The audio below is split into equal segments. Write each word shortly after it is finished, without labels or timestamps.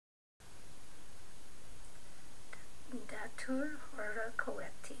Datur Hora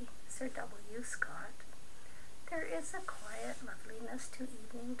Quieti, Sir W. Scott. There is a quiet loveliness to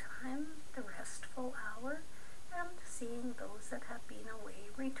evening time, the restful hour, and seeing those that have been away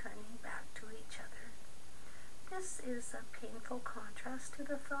returning back to each other. This is a painful contrast to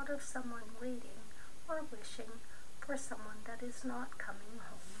the thought of someone waiting or wishing for someone that is not coming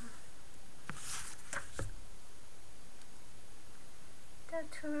home.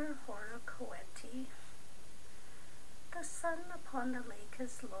 Datur Hora Quieti. The sun upon the lake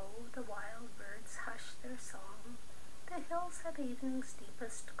is low, the wild birds hush their song. The hills have evening's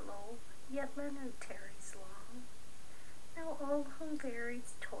deepest glow, yet Leonard tarries long. Now all whom varied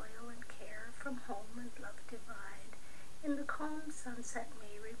toil and care from home and love divide, in the calm sunset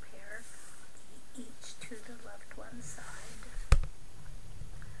may repair, each to the loved one's side.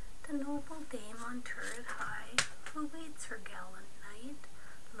 The noble dame on turret high, who waits her gallant knight,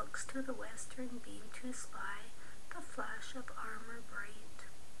 looks to the western beam to spy the flash of armor bright.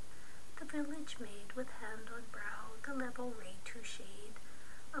 The village maid with hand on brow, the level ray to shade,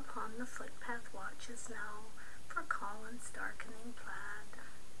 upon the footpath watches now for Colin's darkening plaid.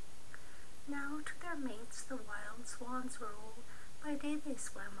 Now to their mates the wild swans roll, by day they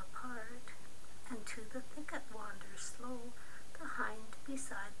swam apart, and to the thicket wanders slow the hind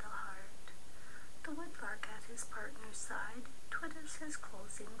beside the hart. The woodlark at his partner's side twitters his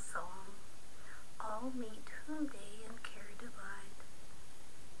closing song. All meet whom they